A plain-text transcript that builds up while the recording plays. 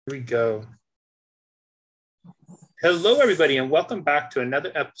Here we go. Hello, everybody, and welcome back to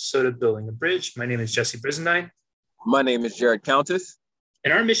another episode of Building a Bridge. My name is Jesse Brizendine. My name is Jared Countess.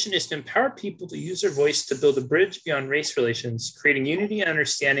 And our mission is to empower people to use their voice to build a bridge beyond race relations, creating unity and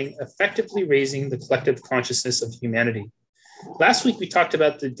understanding, effectively raising the collective consciousness of humanity. Last week, we talked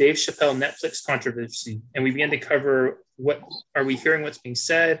about the Dave Chappelle Netflix controversy, and we began to cover what are we hearing what's being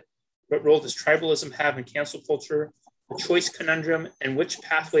said, what role does tribalism have in cancel culture, the choice conundrum, and which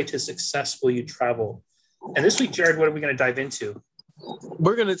pathway to success will you travel? And this week, Jared, what are we going to dive into?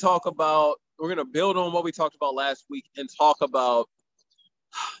 We're going to build on what we talked about last week and talk about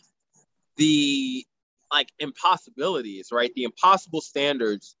the impossibilities, right? The impossible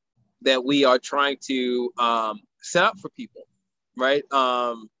standards that we are trying to set up for people, right?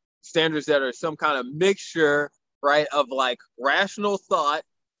 Standards that are some kind of mixture, right, of rational thought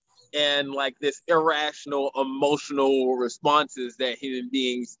and this irrational emotional responses that human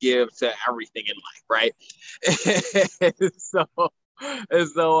beings give to everything in life, right?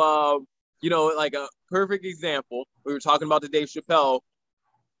 A perfect example, we were talking about the Dave Chappelle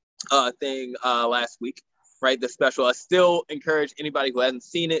thing last week, right? The special. I still encourage anybody who hasn't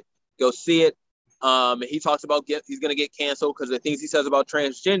seen it, go see it. He talks about he's going to get canceled because the things he says about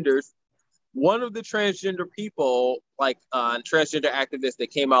transgenders. One of the transgender people, transgender activists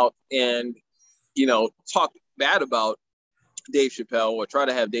that came out and, talked bad about Dave Chappelle or try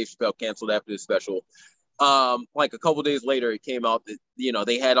to have Dave Chappelle canceled after this special. A couple days later, it came out that,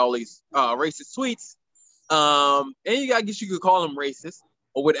 they had all these racist tweets. And I guess you could call them racist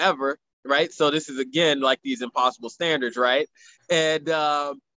or whatever, right? So this is, again, these impossible standards, right? And,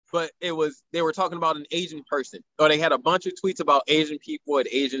 but they were talking about an Asian person, or they had a bunch of tweets about Asian people at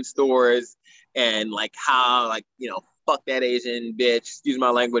Asian stores and how, fuck that Asian bitch, excuse my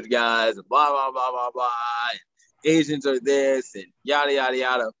language, guys, and blah, blah, blah, blah, blah. And Asians are this and yada, yada,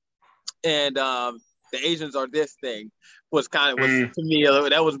 yada. And the Asians are this thing was to me,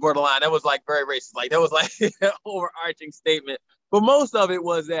 that was borderline. That was very racist. That was an overarching statement. But most of it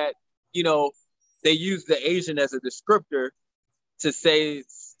was that, they used the Asian as a descriptor to say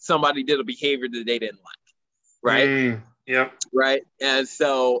somebody did a behavior that they didn't like, right? Yep. Right. And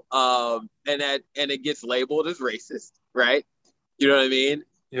so, and it gets labeled as racist, right? You know what I mean?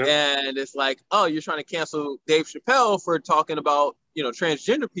 Yep. And it's oh, you're trying to cancel Dave Chappelle for talking about,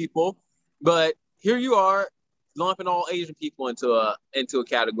 transgender people, but here you are lumping all Asian people into a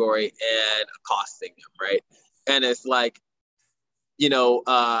category and accosting them, right? And it's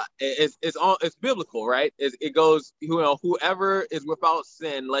it's biblical, right? It goes, whoever is without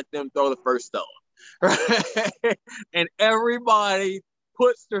sin, let them throw the first stone, right? And everybody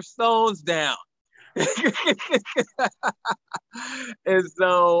puts their stones down. And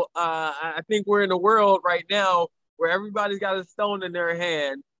so I think we're in a world right now where everybody's got a stone in their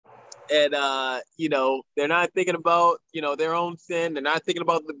hand, and they're not thinking about their own sin. They're not thinking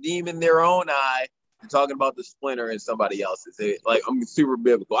about the beam in their own eye. You're talking about the splinter in somebody else's. I'm super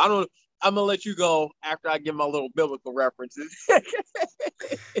biblical. I'm gonna let you go after I give my little biblical references. I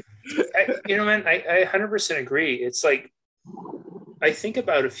 100% agree. It's I think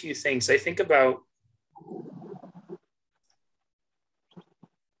about a few things. I think about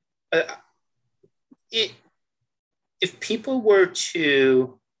if people were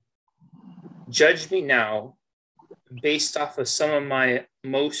to judge me now based off of some of my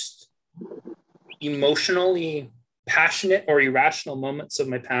most emotionally passionate or irrational moments of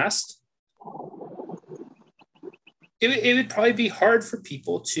my past, it would probably be hard for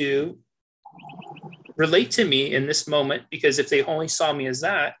people to relate to me in this moment, because if they only saw me as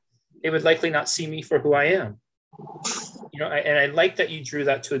that, they would likely not see me for who I am. And I like that you drew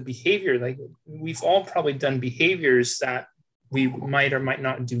that to a behavior. We've all probably done behaviors that we might or might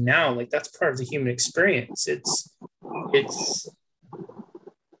not do now. That's part of the human experience. It's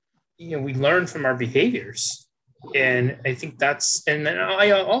we learn from our behaviors. And I think and then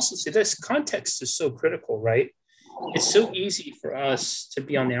I also say this, context is so critical, right? It's so easy for us to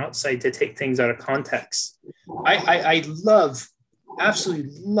be on the outside to take things out of context. I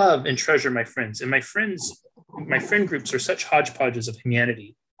absolutely love and treasure my friends. And my friend groups are such hodgepodges of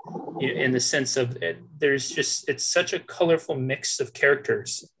humanity, in the sense of it's such a colorful mix of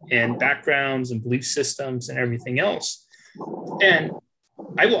characters and backgrounds and belief systems and everything else. And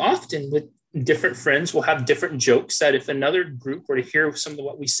I will often, with different friends, will have different jokes that if another group were to hear some of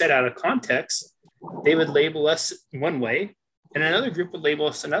what we said out of context, they would label us one way and another group would label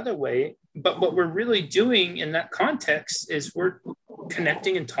us another way. But what we're really doing in that context is we're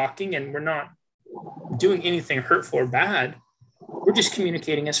connecting and talking, and we're not doing anything hurtful or bad. We're just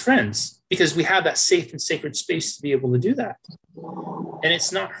communicating as friends. because we have that safe and sacred space to be able to do that. And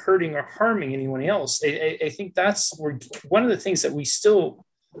it's not hurting or harming anyone else. I think that's where one of the things that we still,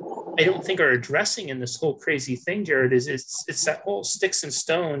 I don't think are addressing in this whole crazy thing, Jared, is it's that whole sticks and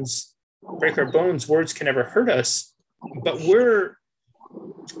stones break our bones, words can never hurt us. But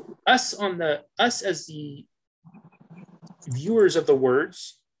us as the viewers of the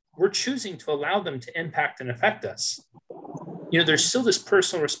words, we're choosing to allow them to impact and affect us. There's still this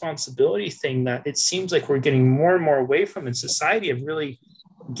personal responsibility thing that it seems like we're getting more and more away from in society, of really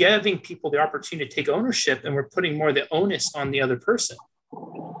giving people the opportunity to take ownership, and we're putting more of the onus on the other person.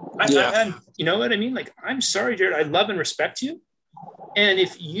 You know what I mean? Like, I'm sorry, Jared, I love and respect you. And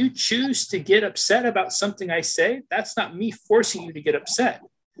if you choose to get upset about something I say, that's not me forcing you to get upset.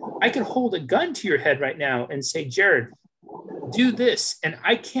 I could hold a gun to your head right now and say, Jared, do this. And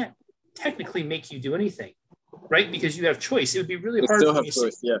I can't technically make you do anything, right? Because you have choice. It would be really hard for me to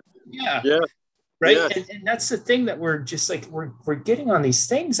say, yeah. Right. Yes. And that's the thing, that we're just like, we're getting on these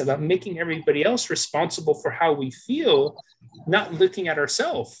things about making everybody else responsible for how we feel, not looking at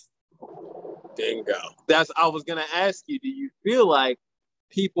ourselves. Bingo. I was going to ask you, do you feel like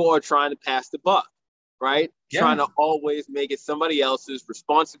people are trying to pass the buck, right? Yeah. Trying to always make it somebody else's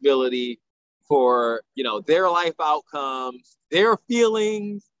responsibility for, their life outcomes, their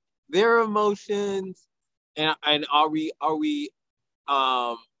feelings, their emotions. And are we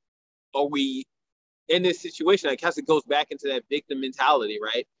in this situation? I guess it goes back into that victim mentality,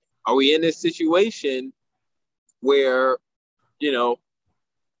 right? Are we in this situation where,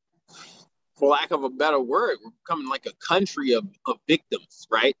 for lack of a better word, we're becoming like a country of victims,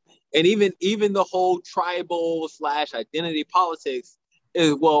 right? And even the whole tribal / identity politics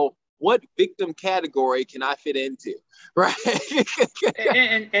is, well, what victim category can I fit into, right?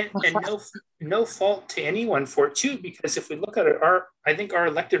 and no fault to anyone for it too, because if we look at it, I think our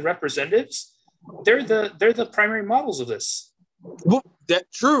elected representatives, they're the primary models of this. Well,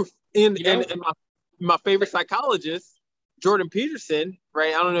 that's true. And my favorite psychologist, Jordan Peterson,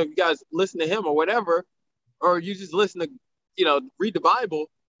 right? I don't know if you guys listen to him or whatever, or you just listen to, read the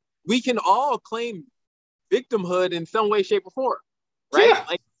Bible. We can all claim victimhood in some way, shape, or form, right? Yeah.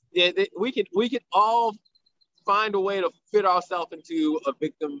 Like, we could all find a way to fit ourselves into a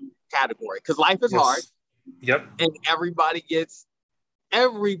victim category, because life is hard. Yep. And everybody gets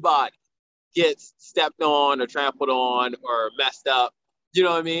stepped on or trampled on or messed up. You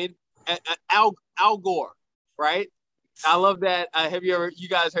know what I mean? Al Gore, right? I love that. Have you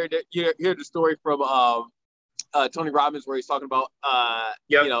guys heard that? You hear the story from Tony Robbins, where he's talking about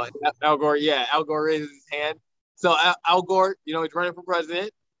Al Gore. Yeah, Al Gore raises his hand. So Al Gore, he's running for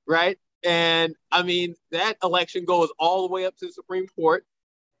president, right? And I mean, that election goes all the way up to the Supreme Court.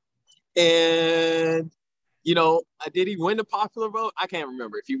 And did he win the popular vote? I can't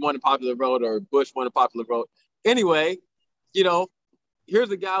remember if he won the popular vote or Bush won the popular vote. Anyway, here's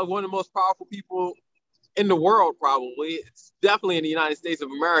a guy, one of the most powerful people in the world, probably. It's definitely in the United States of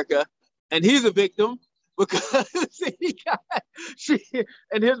America. And he's a victim because he got,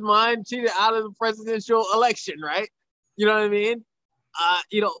 in his mind, cheated out of the presidential election, right? You know what I mean?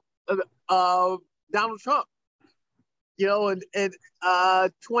 Donald Trump, in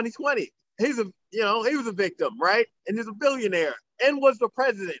 2020, he was a victim, right? And he's a billionaire and was the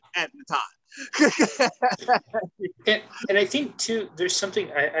president at the time. and I think too, there's something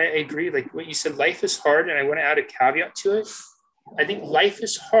I agree, like what you said, life is hard, and I want to add a caveat to it. I think life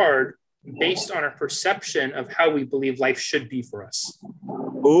is hard based on our perception of how we believe life should be for us.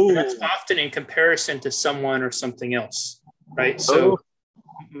 And that's often in comparison to someone or something else, right? So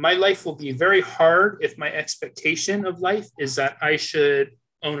my life will be very hard if my expectation of life is that I should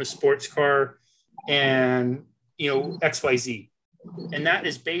own a sports car and XYZ. And that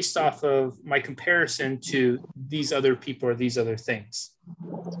is based off of my comparison to these other people or these other things.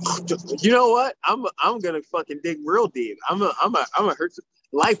 You know what? I'm gonna fucking dig real deep. I'm a hurt.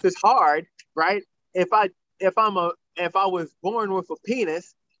 Life is hard, right? If I was born with a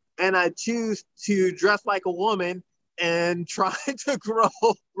penis and I choose to dress like a woman and try to grow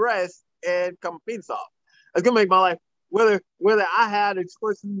breasts and come penis off, it's gonna make my life, whether I had a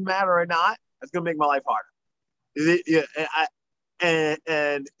choice in the matter or not, it's gonna make my life harder.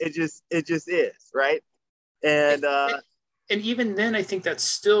 And it just is, right? And even then, I think that's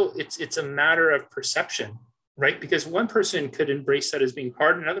still it's a matter of perception, right? Because one person could embrace that as being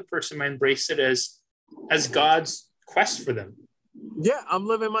hard, another person might embrace it as God's quest for them. Yeah, I'm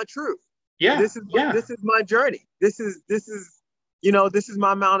living my truth. Yeah, this is my journey. This is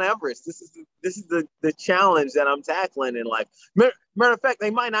my Mount Everest. This is the challenge that I'm tackling in life. Matter of fact, they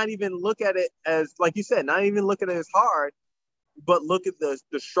might not even look at it as, like you said, not even look at it as hard. look at the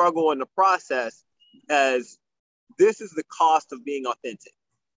struggle and the process as this is the cost of being authentic.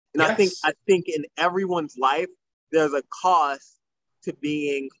 And Yes. I think in everyone's life, there's a cost to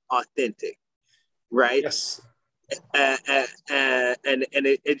being authentic, right? Yes. And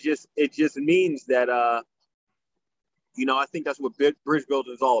it just means that I think that's what bridge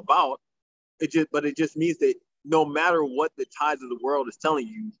building is all about. It just means that no matter what the tides of the world is telling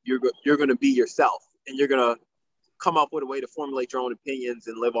you, you're going to be yourself, and you're going to come up with a way to formulate your own opinions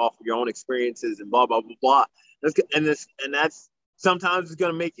and live off of your own experiences and blah blah blah blah. That's sometimes it's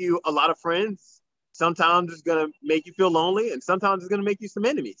going to make you a lot of friends. Sometimes it's going to make you feel lonely, and sometimes it's going to make you some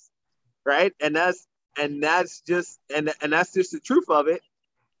enemies, right? And that's just the truth of it.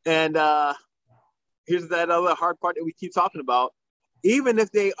 And here's that other hard part that we keep talking about. Even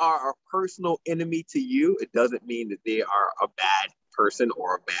if they are a personal enemy to you, it doesn't mean that they are a bad person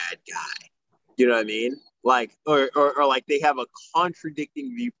or a bad guy. You know what I mean? Like, or like they have a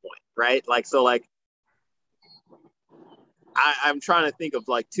contradicting viewpoint, right? Like, so like, I'm trying to think of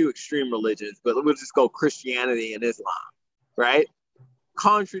like two extreme religions, but we'll just go Christianity and Islam, right?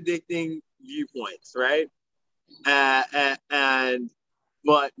 Contradicting viewpoints, right? But I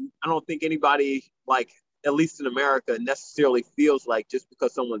don't think anybody, like, at least in America, necessarily feels like just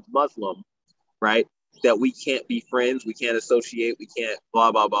because someone's Muslim, right, that we can't be friends, we can't associate, we can't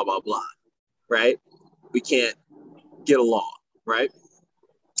blah blah blah blah blah, right? We can't get along, right?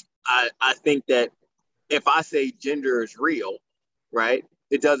 I think that if I say gender is real, right,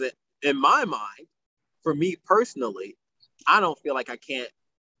 it doesn't, in my mind, for me personally, I don't feel like I can't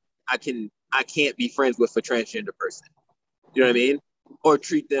be friends with a transgender person. You know what I mean? Or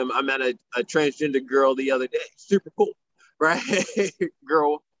treat them. I met a transgender girl the other day. Super cool, right?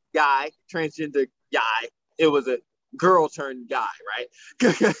 Girl, guy, transgender guy. It was a girl turned guy, right?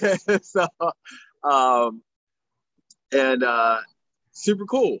 So, super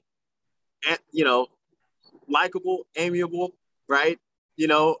cool. And, likable, amiable, right?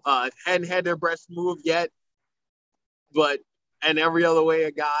 Hadn't had their breasts moved yet, but and every other way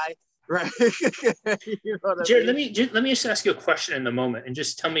a guy, right? Jared, let me just ask you a question in the moment, and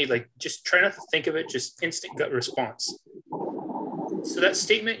just tell me, like, just try not to think of it, just instant gut response. So that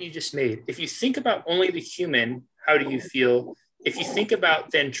statement you just made, if you think about only the human, how do you feel? If you think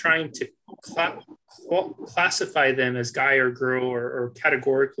about then trying to classify them as guy or girl, or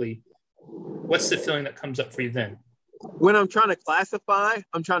categorically, what's the feeling that comes up for you then? When I'm trying to classify,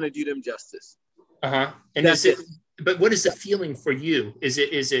 I'm trying to do them justice. And that's it. But what is the feeling for you? Is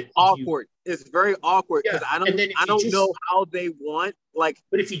it awkward? It's very awkward because I don't know how they want, like.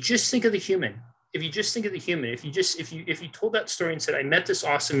 But if you just think of the human, if you told that story and said, I met this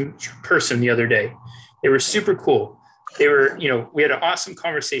awesome person the other day, they were super cool, they were, we had an awesome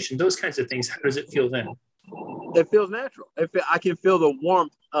conversation, those kinds of things, how does it feel then? It feels natural. I can feel the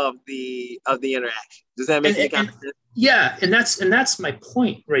warmth of the interaction. Does that make any kind of sense? Yeah, and that's my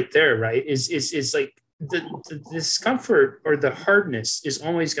point right there, right? Is like the discomfort or the hardness is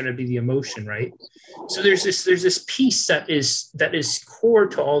always going to be the emotion, right? So there's this piece that is core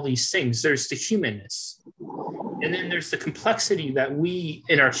to all these things. There's the humanness, and then there's the complexity that we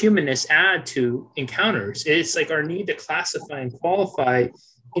in our humanness add to encounters. It's like our need to classify and qualify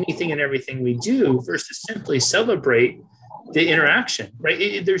anything and everything we do versus simply celebrate the interaction, right?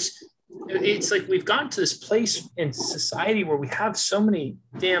 It's like we've gotten to this place in society where we have so many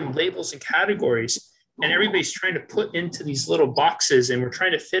damn labels and categories, and everybody's trying to put into these little boxes, and we're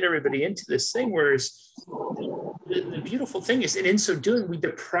trying to fit everybody into this thing. Whereas the beautiful thing is, and in so doing, we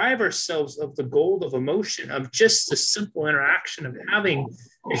deprive ourselves of the gold of emotion, of just the simple interaction of having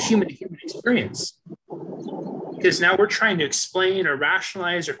a human-to-human experience. Because now we're trying to explain or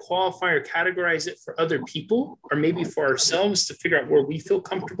rationalize or qualify or categorize it for other people, or maybe for ourselves to figure out where we feel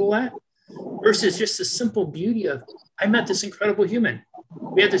comfortable at, versus just the simple beauty of, I met this incredible human.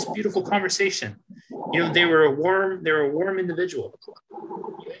 We had this beautiful conversation. They were a warm individual.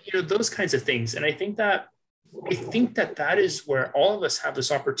 Those kinds of things. And I think that is where all of us have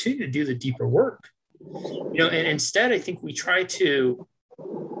this opportunity to do the deeper work. And instead, I think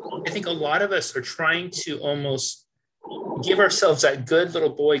a lot of us are trying to almost give ourselves that good little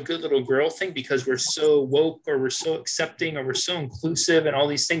boy, good little girl thing because we're so woke, or we're so accepting, or we're so inclusive, and all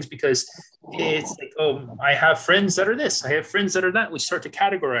these things, because it's like, oh, I have friends that are this, I have friends that are that. We start to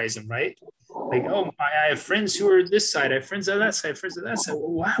categorize them, right? Like, oh, I have friends who are this side, I have friends on that side, I have friends on that side.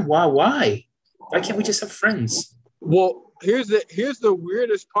 Well, why can't we just have friends? Well, here's the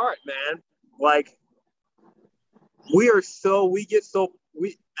weirdest part, man. Like,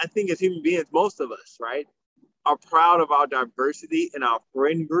 I think as human beings, most of us, right, are proud of our diversity in our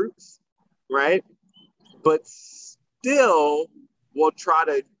friend groups, right? But still will try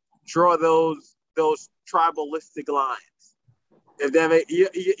to draw those tribalistic lines. If that make,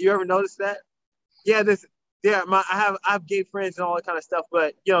 you ever notice that? Yeah, I have gay friends and all that kind of stuff,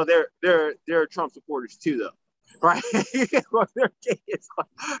 but you know they're Trump supporters too, though, right? Well, they're gay,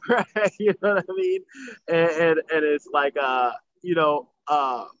 right? You know what I mean? And it's like you know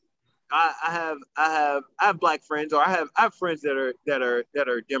I have black friends, or I have friends that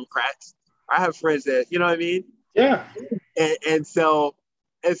are Democrats. I have friends that, you know what I mean? Yeah. And so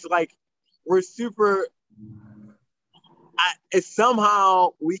it's like we're super. It's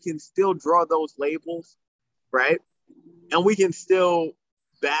somehow we can still draw those labels, right? And we can still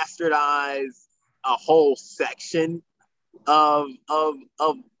bastardize a whole section of of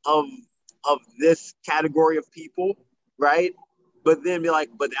of of of this category of people, right? But then be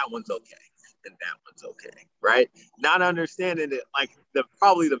like, but that one's okay, and that one's okay, right? Not understanding that like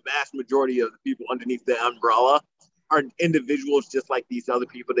probably the vast majority of the people underneath the umbrella are individuals just like these other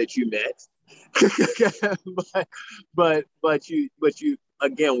people that you met. but you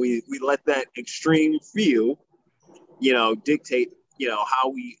again, we let that extreme feel, you know, dictate, you know, how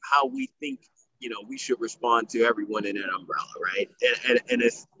we think, you know, we should respond to everyone in that umbrella, right? And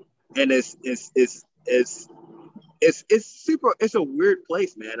it's super. It's a weird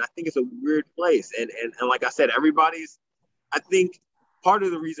place, man. I think it's a weird place, and like I said, I think part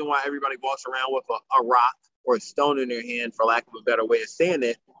of the reason why everybody walks around with a rock or a stone in their hand, for lack of a better way of saying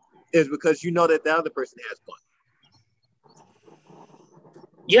it, is because you know that the other person has one.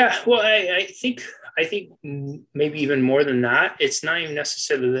 Yeah, well, I think maybe even more than that. It's not even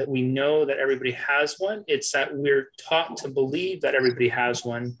necessarily that we know that everybody has one. It's that we're taught to believe that everybody has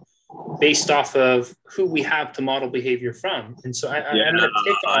one based off of who we have to model behavior from. And so I'm going to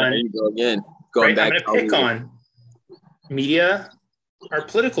pick on, I'm going to pick on media, our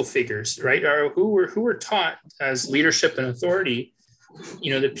political figures, right? Who we're taught as leadership and authority,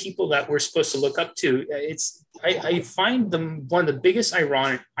 you know, the people that we're supposed to look up to. I find them one of the biggest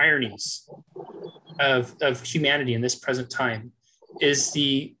ironies of humanity in this present time is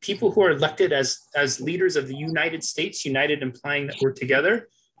the people who are elected as leaders of the United States, united implying that we're together,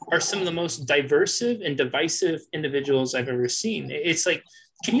 are some of the most diversive and divisive individuals I've ever seen. It's like,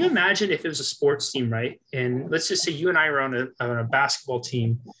 can you imagine if it was a sports team, right? And let's just say you and I were on a basketball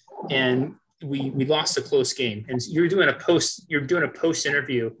team, and we lost a close game, and you're doing a post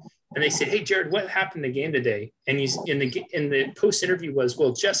interview, and they said, "Hey, Jared, what happened in the game today?" And he's in the post interview was,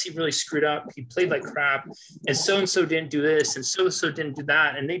 "Well, Jesse really screwed up. He played like crap, and so didn't do this, and so didn't do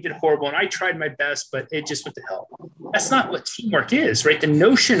that, and they did horrible. And I tried my best, but it just went to hell." That's not what teamwork is, right? The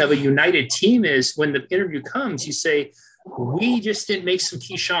notion of a united team is when the interview comes, you say, "We just didn't make some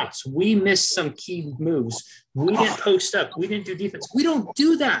key shots. We missed some key moves. We didn't post up. We didn't do defense." We don't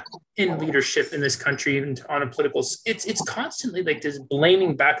do that in leadership in this country, even on a political. It's constantly like this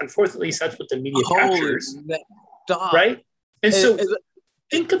blaming back and forth. At least that's what the media captures, right? And so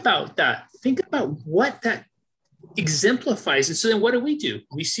think about that. Think about what that exemplifies. And so then what do?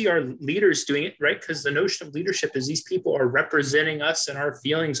 We see our leaders doing it, right? Because the notion of leadership is these people are representing us and our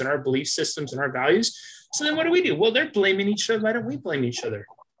feelings and our belief systems and our values. So then what do? Well, they're blaming each other. Why don't we blame each other?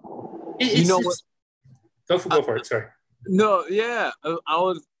 You know what? Go for it. Sorry. No, yeah. I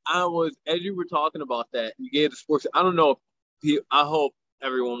was, as you were talking about that, you gave the sports. I don't know if I hope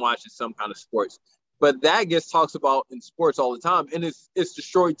everyone watches some kind of sports, but that gets talks about in sports all the time. And it's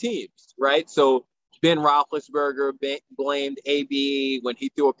destroyed teams, right? So Ben Roethlisberger blamed AB when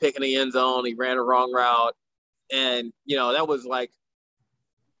he threw a pick in the end zone. He ran a wrong route. And, you know, that was like,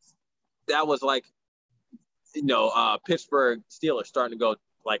 you know, Pittsburgh Steelers starting to go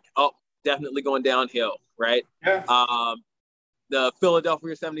like, oh, definitely going downhill, right? Yeah. The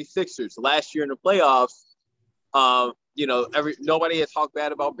Philadelphia 76ers last year in the playoffs, you know, nobody has talked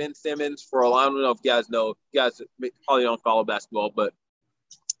bad about Ben Simmons for a while. I don't know if you guys know. You guys probably don't follow basketball, but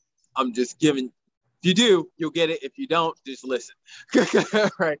I'm just giving. If you do, you'll get it. If you don't, just listen.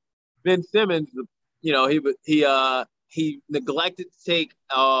 Right? Ben Simmons, you know, he neglected to take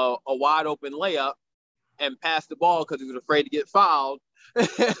a wide open layup and pass the ball because he was afraid to get fouled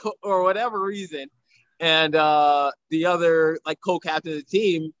or whatever reason. And the other like co-captain of the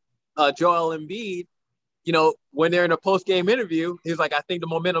team, Joel Embiid, you know, when they're in a post-game interview, he's like, I think the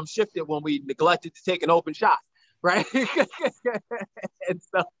momentum shifted when we neglected to take an open shot, right?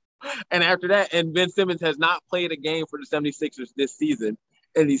 And after that, and Ben Simmons has not played a game for the 76ers this season,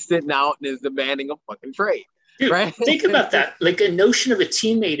 and he's sitting out and is demanding a fucking trade. Dude, right? Think about that. Like a notion of a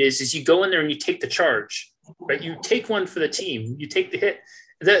teammate is you go in there and you take the charge, right? You take one for the team, you take the hit.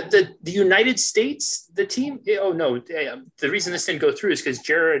 the United States, the team. Oh no, the reason this didn't go through is because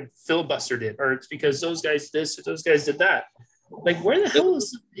Jared filibustered it, or it's because those guys this or those guys did that. Like, where the hell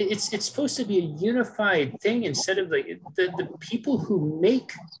is it's supposed to be a unified thing instead of like the people who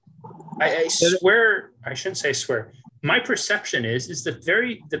make. I swear, I shouldn't say I swear. My perception is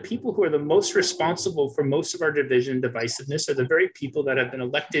the people who are the most responsible for most of our division divisiveness are the very people that have been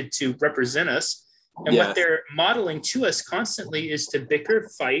elected to represent us. And what they're modeling to us constantly is to bicker,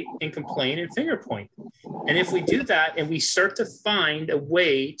 fight, and complain and finger point. And if we do that and we start to find a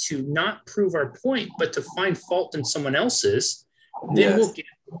way to not prove our point, but to find fault in someone else's, then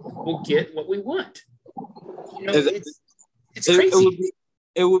we'll get what we want. You know, it's crazy.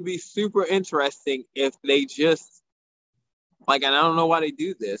 It would be super interesting if they just, like, and I don't know why they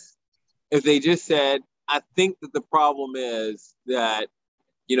do this, if they just said, I think that the problem is that,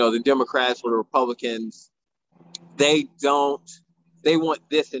 you know, the Democrats or the Republicans, they want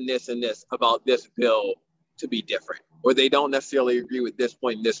this and this and this about this bill to be different, or they don't necessarily agree with this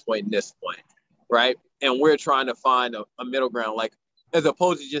point and this point and this point, right? And we're trying to find a middle ground, like, as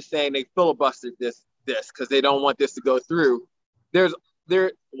opposed to just saying they filibustered this because they don't want this to go through.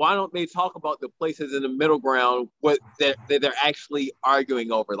 Why don't they talk about the places in the middle ground what that they're actually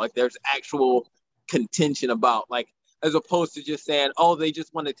arguing over? Like, there's actual contention about, like, as opposed to just saying, oh, they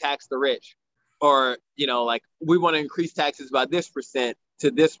just want to tax the rich, or, you know, like, we want to increase taxes by this percent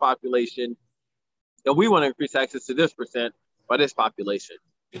to this population, and we want to increase taxes to this percent by this population,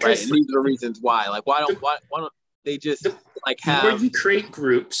 right? And these are the reasons why. Like, why don't they just like have? The more you create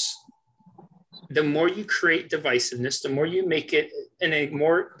groups, the more you create divisiveness, the more you make it, and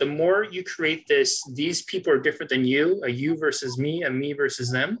the more you create these people are different than you, a you versus me, a me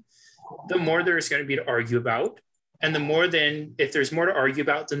versus them, the more there's going to be to argue about. And the more then, if there's more to argue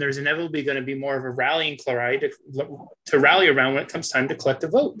about, then there's inevitably going to be more of a rallying cry to rally around when it comes time to collect a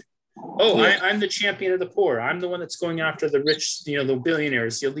vote. Oh, I'm the champion of the poor. I'm the one that's going after the rich, you know, the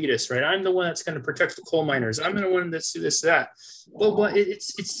billionaires, the elitists, right? I'm the one that's going to protect the coal miners. I'm the one that's do this, that. Well,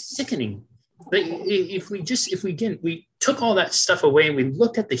 it's sickening. Like, if we took all that stuff away and we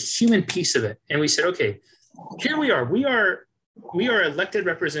looked at the human piece of it and we said, okay, here we are elected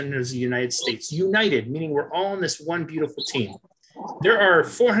representatives of the United States, united, meaning we're all on this one beautiful team. There are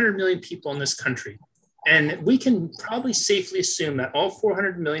 400 million people in this country, and we can probably safely assume that all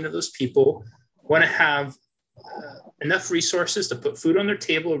 400 million of those people want to have enough resources to put food on their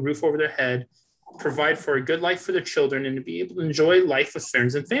table, a roof over their head, provide for a good life for their children, and to be able to enjoy life with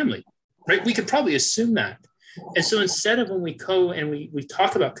friends and family, right? We could probably assume that. And so instead of when we go and we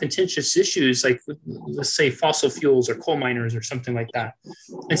talk about contentious issues, like, let's say fossil fuels or coal miners or something like that,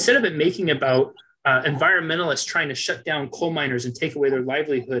 instead of it making about environmentalists trying to shut down coal miners and take away their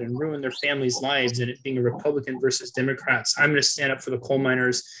livelihood and ruin their families' lives, and it being a Republican versus Democrats, I'm going to stand up for the coal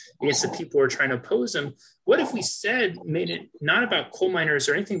miners against the people who are trying to oppose them. What if we made it not about coal miners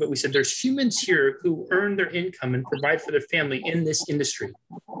or anything, but we said there's humans here who earn their income and provide for their family in this industry.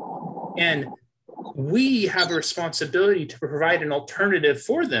 And we have a responsibility to provide an alternative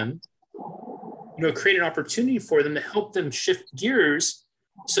for them, you know, create an opportunity for them to help them shift gears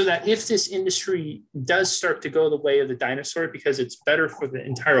so that if this industry does start to go the way of the dinosaur because it's better for the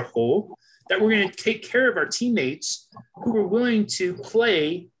entire whole, that we're going to take care of our teammates who were willing to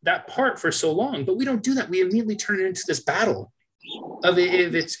play that part for so long. But we don't do that. We immediately turn it into this battle of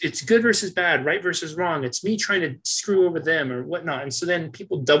if it's good versus bad, right versus wrong. It's me trying to screw over them or whatnot. And so then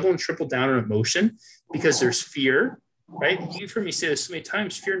people double and triple down on emotion because there's fear, right? You've heard me say this so many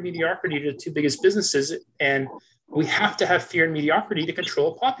times, fear and mediocrity are the two biggest businesses. And we have to have fear and mediocrity to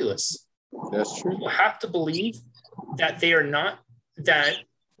control a populace. That's true. People have to believe that they are not, that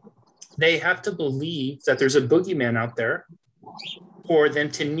they have to believe that there's a boogeyman out there for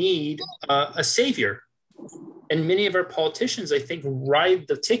them to need a savior. And many of our politicians, I think, ride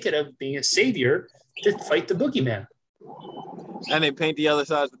the ticket of being a savior to fight the boogeyman. And they paint the other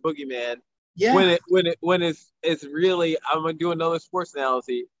side as the boogeyman. Yeah. When it's really, I'm gonna do another sports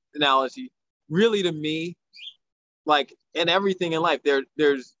analogy. Really, to me, like in everything in life,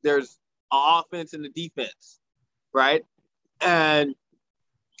 there's an offense and a defense, right? And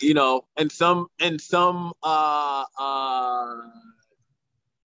you know, and some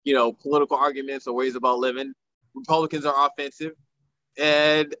you know, political arguments or ways about living, Republicans are offensive,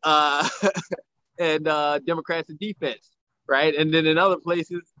 and and Democrats are defense, right? And then in other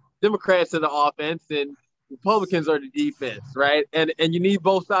places, Democrats are the offense and Republicans are the defense, right? And you need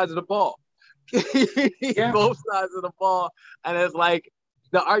both sides of the ball. Both sides of the ball, and it's like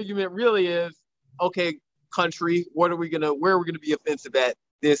the argument really is, okay, country, where are we gonna be offensive at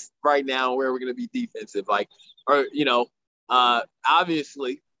this right now? Where are we gonna be defensive? Like, or you know,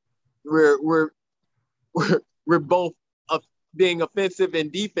 Obviously, we're both being offensive and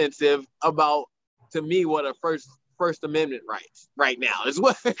defensive about, to me, what a First Amendment rights right now is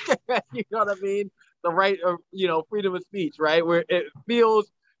what you know what I mean. The right of freedom of speech, right? Where it feels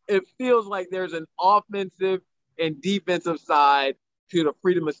like there's an offensive and defensive side to the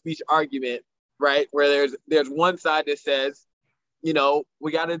freedom of speech argument, right? Where there's one side that says, we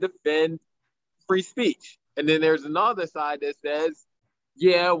got to defend free speech, and then there's another side that says,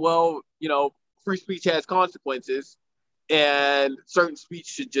 yeah, well, free speech has consequences, and certain speech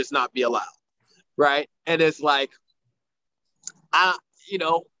should just not be allowed, right? And it's like,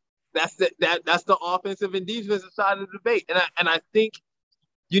 that's the offensive and defensive side of the debate, and I think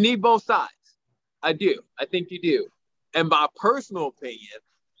you need both sides. I do. I think you do. And my personal opinion,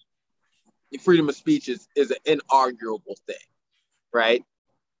 freedom of speech is an inarguable thing, right?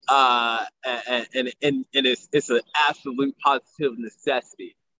 And it's an absolute positive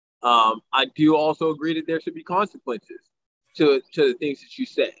necessity. I do also agree that there should be consequences to the things that you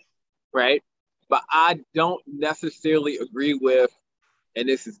say, right? But I don't necessarily agree with, and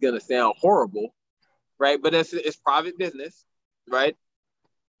this is going to sound horrible, right? But it's private business, right?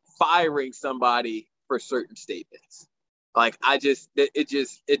 Firing somebody for certain statements. Like,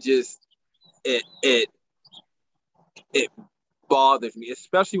 it bothers me,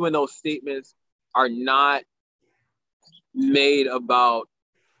 especially when those statements are not made about,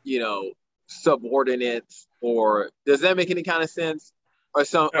 subordinates, or does that make any kind of sense? Or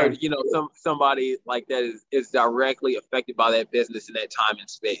somebody like that is directly affected by that business in that time and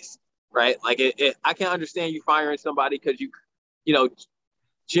space, right? Like, I can't understand you firing somebody because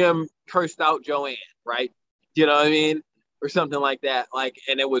Jim cursed out Joanne, right? You know what I mean? Or something like that. Like,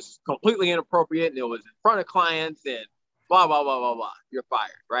 and it was completely inappropriate, and it was in front of clients, and blah, blah, blah, blah, blah. You're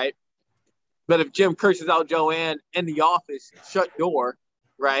fired, right? But if Jim curses out Joanne in the office, shut door,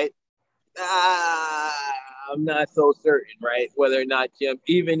 right? I'm not so certain, right? Whether or not Jim,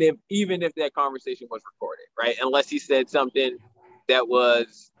 even if that conversation was recorded, right? Unless he said something that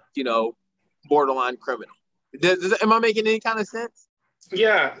was, borderline criminal. Am I making any kind of sense?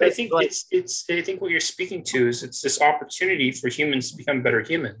 Yeah, I think I think what you're speaking to is it's this opportunity for humans to become better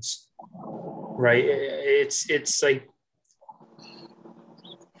humans, right? It's like,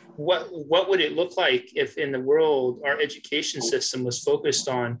 what would it look like if in the world our education system was focused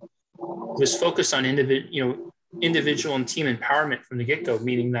on individual and team empowerment from the get-go,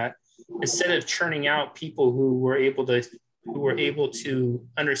 meaning that instead of churning out people who were able to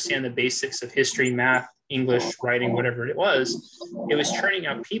understand the basics of history, math, English, writing, whatever it was churning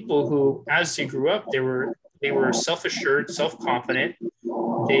out people who, as they grew up, they were self-assured, self-confident.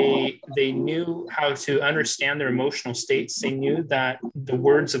 They knew how to understand their emotional states. They knew that the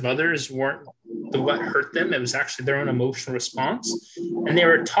words of others weren't what hurt them. It was actually their own emotional response. And they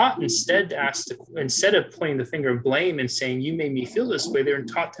were taught instead of pointing the finger of blame and saying, you made me feel this way, they were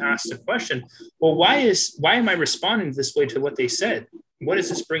taught to ask the question, well, why am I responding this way to what they said? What is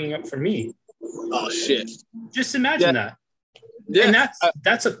this bringing up for me? Oh, shit. Just imagine that. Yeah. And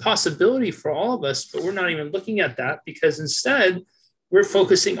that's a possibility for all of us, but we're not even looking at that, because instead we're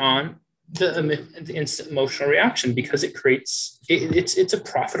focusing on the instant emotional reaction, because it's a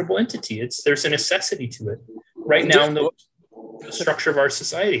profitable entity. There's a necessity to it right now in the structure of our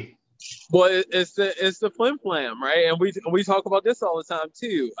society. Well, it's the flim flam, right? And we talk about this all the time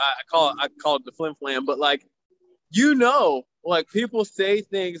too. I call it the flim flam, but like people say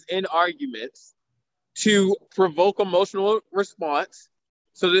things in arguments to provoke emotional response,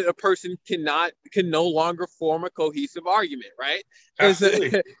 so that a person can no longer form a cohesive argument, right?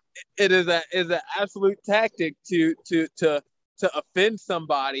 Absolutely. It is an absolute tactic to offend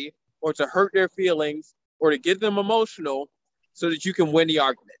somebody, or to hurt their feelings, or to get them emotional, so that you can win the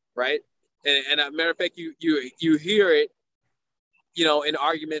argument, right? And as a matter of fact, you hear it, in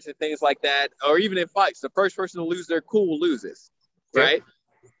arguments and things like that, or even in fights. The first person to lose their cool loses, right?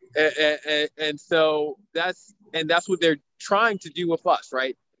 And so that's what they're trying to do with us,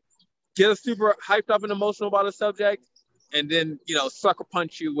 right? Get us super hyped up and emotional about a subject, and then sucker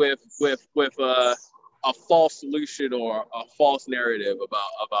punch you with a false solution or a false narrative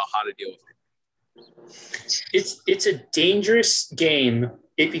about how to deal with it. It's a dangerous game.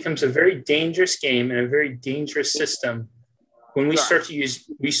 It becomes a very dangerous game and a very dangerous system when we start to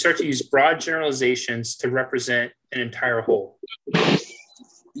use broad generalizations to represent an entire whole.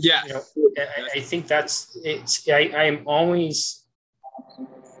 Yeah, I think that's it's.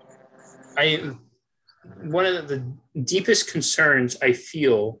 One of the deepest concerns I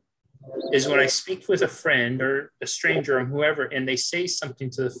feel is when I speak with a friend or a stranger or whoever, and they say something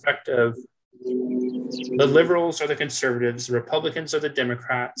to the effect of, The liberals are the conservatives, the Republicans are the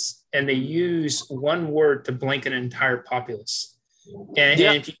Democrats, and they use one word to blanket an entire populace.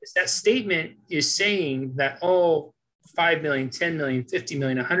 And because that statement is saying that, oh, 5 million, 10 million, 50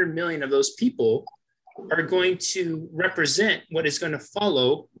 million, 100 million of those people are going to represent what is going to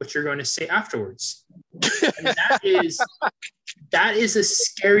follow what you're going to say afterwards. And that is a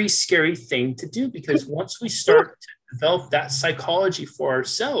scary, scary thing to do, because once we start to develop that psychology for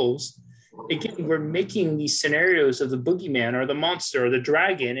ourselves, again, we're making these scenarios of the boogeyman or the monster or the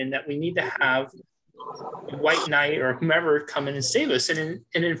dragon, and that we need to have a white knight or whomever come in and save us. And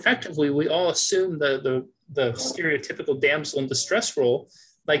effectively, we all assume the stereotypical damsel in distress role,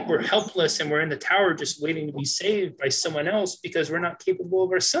 like we're helpless and we're in the tower just waiting to be saved by someone else because we're not capable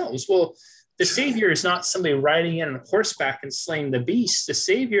of ourselves. Well, the savior is not somebody riding in on horseback and slaying the beast. The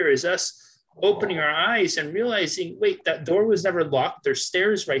savior is us opening our eyes and realizing, wait, that door was never locked. There's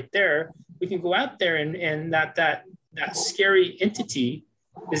stairs right there. We can go out there, and that scary entity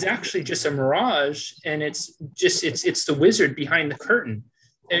is actually just a mirage, and it's the wizard behind the curtain.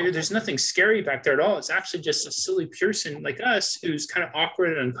 And there's nothing scary back there at all. It's actually just a silly person like us who's kind of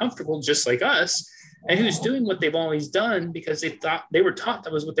awkward and uncomfortable, just like us, and who's doing what they've always done because they were taught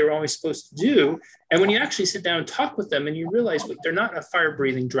that was what they were always supposed to do. And when you actually sit down and talk with them, and you realize, wait, they're not a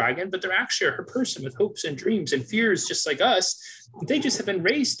fire-breathing dragon, but they're actually a person with hopes and dreams and fears, just like us. They just have been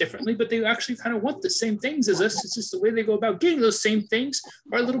raised differently, but they actually kind of want the same things as us. It's just the way they go about getting those same things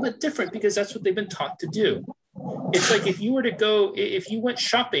are a little bit different because that's what they've been taught to do. It's like if you went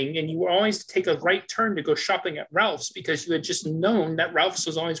shopping and you were always to take a right turn to go shopping at Ralph's because you had just known that Ralph's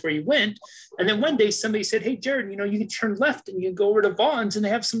was always where you went. And then one day somebody said, hey, Jared, you can turn left and you can go over to Vaughn's and they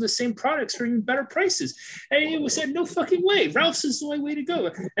have some of the same products for even better prices. And you said, no fucking way. Ralph's is the only way to go.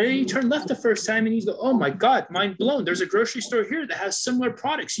 And then you turn left the first time and you go, oh my God, mind blown. There's a grocery store here that has similar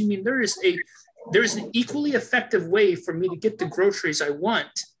products. You mean there's an equally effective way for me to get the groceries I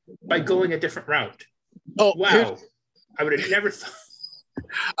want by going a different route. Oh wow! I would have never thought.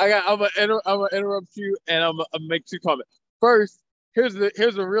 I'm gonna interrupt you, and I'm gonna make two comments. First, here's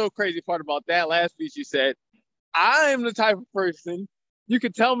the real crazy part about that last piece you said. I am the type of person, you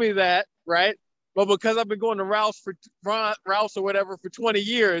could tell me that, right? But because I've been going to Ralph's or whatever for 20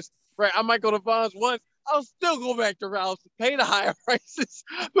 years, right? I might go to Vaughn's once. I'll still go back to Ralph's and pay the higher prices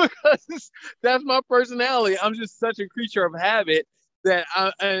because that's my personality. I'm just such a creature of habit that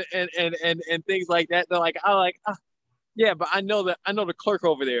and things like that. They're like, yeah, but I know the clerk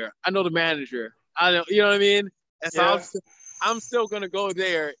over there. I know the manager. I know, you know what I mean? And so I'm still gonna go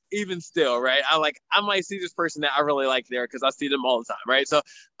there even still, right? I might see this person that I really like there because I see them all the time, right? So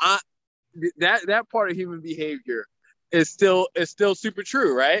that part of human behavior is still super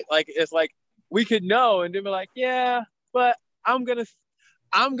true, right? Like it's like we could know and then be like, yeah, but I'm gonna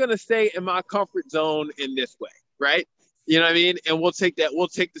stay in my comfort zone in this way, right? You know what I mean? And we'll take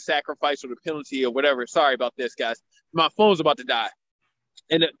the sacrifice or the penalty or whatever. Sorry about this, guys. My phone's about to die.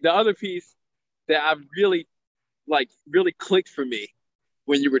 And the other piece that I've really clicked for me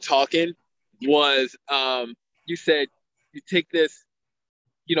when you were talking was you said you take this,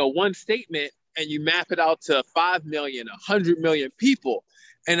 one statement and you map it out to 5 million, 100 million people.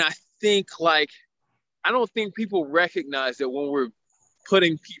 And I think I don't think people recognize that when we're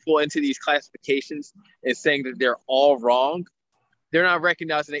putting people into these classifications and saying that they're all wrong, they're not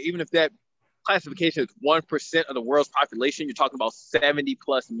recognizing that even if that classification is 1% of the world's population, you're talking about 70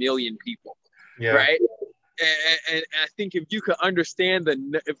 plus million people, right? And I think if you could understand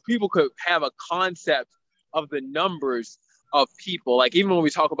if people could have a concept of the numbers of people, like even when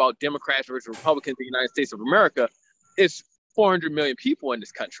we talk about Democrats versus Republicans in the United States of America, it's 400 million people in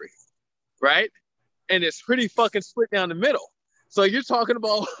this country, right? And it's pretty fucking split down the middle. So you're talking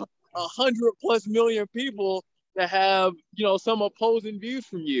about 100 plus million people that have, some opposing views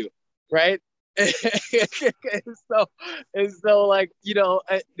from you, right? and so like,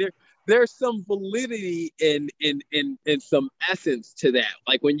 there's some validity in some essence to that.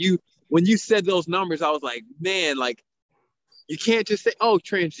 Like when you said those numbers, I was like, man, like you can't just say, oh,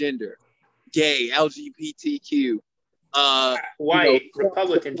 transgender, gay, LGBTQ, white,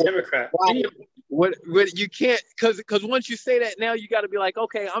 Republican, Democrat. What you can't, because once you say that, now you got to be like,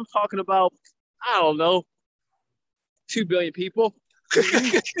 okay, I'm talking about, I don't know, 2 billion people.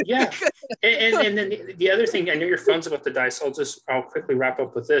 Yeah, and then the other thing, I know your phone's about to die, so I'll quickly wrap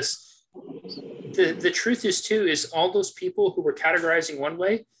up with this. The truth is too is all those people who were categorizing one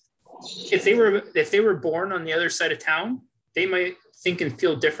way, if they were born on the other side of town, they might think and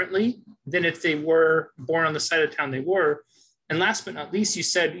feel differently than if they were born on the side of town they were. And last but not least, you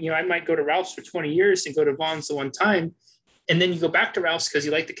said, I might go to Ralph's for 20 years and go to Vaughn's the one time. And then you go back to Ralph's because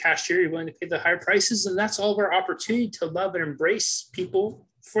you like the cashier, you're willing to pay the higher prices. And that's all of our opportunity to love and embrace people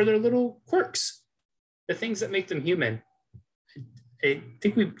for their little quirks, the things that make them human. I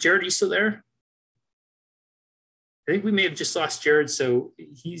think Jared, are you still there? I think we may have just lost Jared. So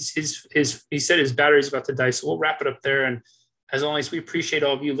he said his battery's about to die. So we'll wrap it up there. And as always, we appreciate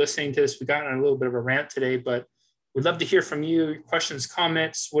all of you listening to this. We got on a little bit of a rant today, but we'd love to hear from you. Questions,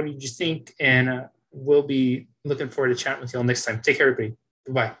 comments, what did you think? And we'll be looking forward to chatting with you all next time. Take care, everybody.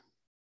 Bye-bye.